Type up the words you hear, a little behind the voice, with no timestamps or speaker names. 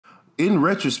in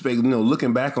retrospect,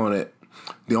 looking back on it,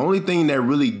 the only thing that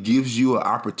really gives you an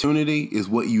opportunity is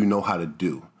what you know how to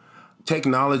do.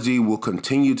 Technology will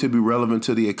continue to be relevant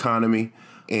to the economy.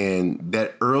 And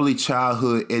that early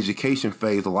childhood education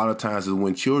phase, a lot of times, is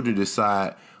when children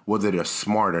decide whether they're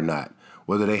smart or not,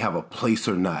 whether they have a place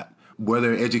or not,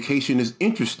 whether education is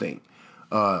interesting.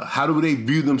 How do they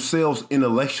view themselves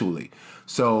intellectually?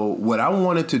 So what I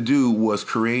wanted to do was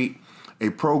create a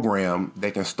program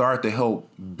that can start to help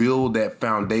build that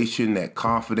foundation, that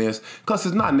confidence, because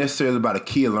it's not necessarily about a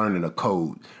kid learning a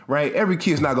code, right? Every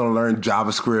kid's not going to learn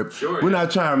JavaScript. Sure, we're not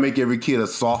trying to make every kid a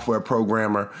software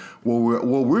programmer.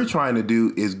 What we're trying to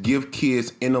do is give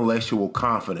kids intellectual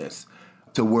confidence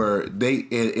to where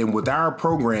and with our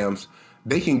programs,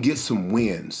 they can get some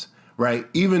wins, right?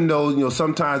 Even though,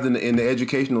 sometimes in the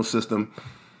educational system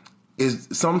is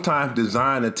sometimes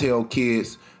designed to tell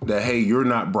kids that, hey, you're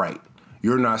not bright.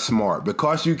 You're not smart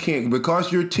because you're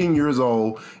 10 years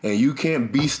old and you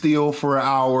can't be still for an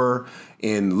hour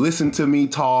and listen to me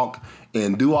talk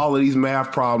and do all of these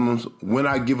math problems when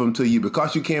I give them to you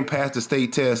because you can't pass the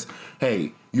state test.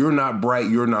 Hey, you're not bright.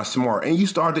 You're not smart. And you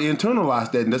start to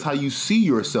internalize that. And that's how you see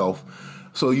yourself.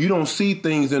 So you don't see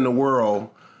things in the world,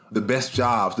 the best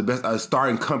jobs, the best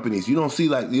starting companies. You don't see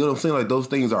like those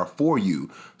things are for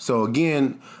you. So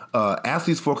again,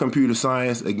 Athletes for Computer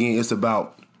Science, again, it's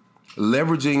about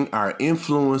leveraging our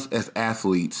influence as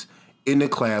athletes in the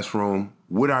classroom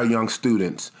with our young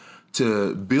students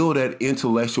to build that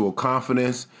intellectual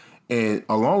confidence. And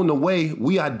along the way,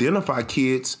 we identify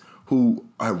kids who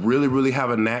really, really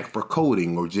have a knack for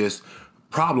coding or just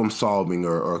problem solving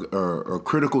or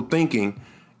critical thinking,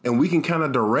 and we can kind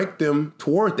of direct them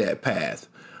toward that path.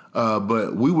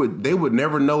 But they would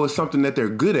never know it's something that they're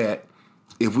good at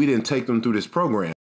if we didn't take them through this program.